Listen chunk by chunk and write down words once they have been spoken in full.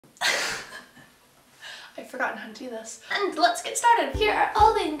forgotten how to do this. And let's get started. Here are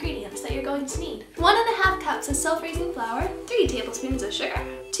all the ingredients that you're going to need. 1½ cups of self-raising flour, 3 tablespoons of sugar,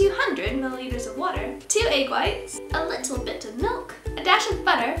 200 milliliters of water, 2 egg whites, a little bit of milk, a dash of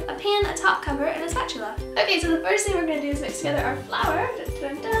butter, a pan, a top cover, and a spatula. Okay, so the first thing we're going to do is mix together our flour.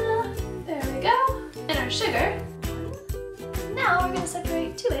 There we go. And our sugar. Now we're going to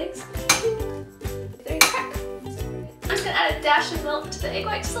separate 2 eggs. There you crack. I'm just going to add a dash of milk to the egg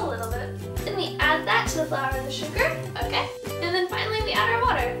white, just a little bit. Then we add that to the flour and the sugar. Okay. And then finally we add our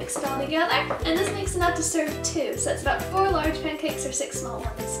water. Mix it all together. And this makes enough to serve 2. So it's about 4 large pancakes or 6 small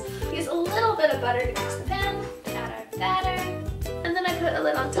ones. Use a little bit of butter to mix the pan. Add our batter. And then I put a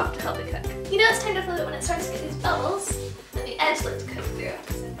lid on top to help it cook. You know it's time to flip it when it starts to get these bubbles. And the edge lid to cook through.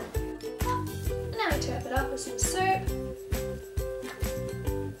 And now we top it off with some syrup.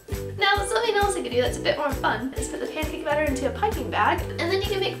 Now something else you can do that's a bit more fun is put the pancake batter into a piping bag, and then you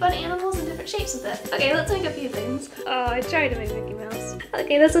can make fun animals in different shapes with it. Okay, let's make a few things. Oh, I tried to make Mickey Mouse.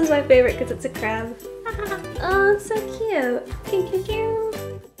 Okay, this one's my favorite because it's a crab. Oh, it's so cute.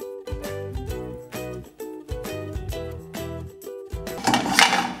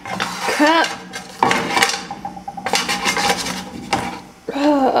 Crap.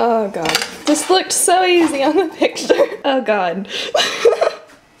 Oh god. This looked so easy on the picture. Oh god.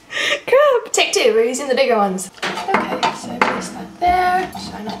 Crap! Take 2, we're using the bigger ones. Okay, so place that there.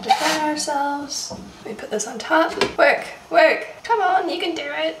 Try not to burn ourselves. Let me put this on top. Work, work. Come on, you can do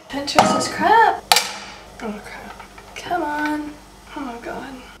it. Pinterest this crap. Oh crap. Come on. Oh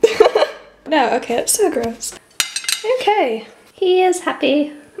god. No, okay, that's so gross. Okay, he is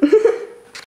happy.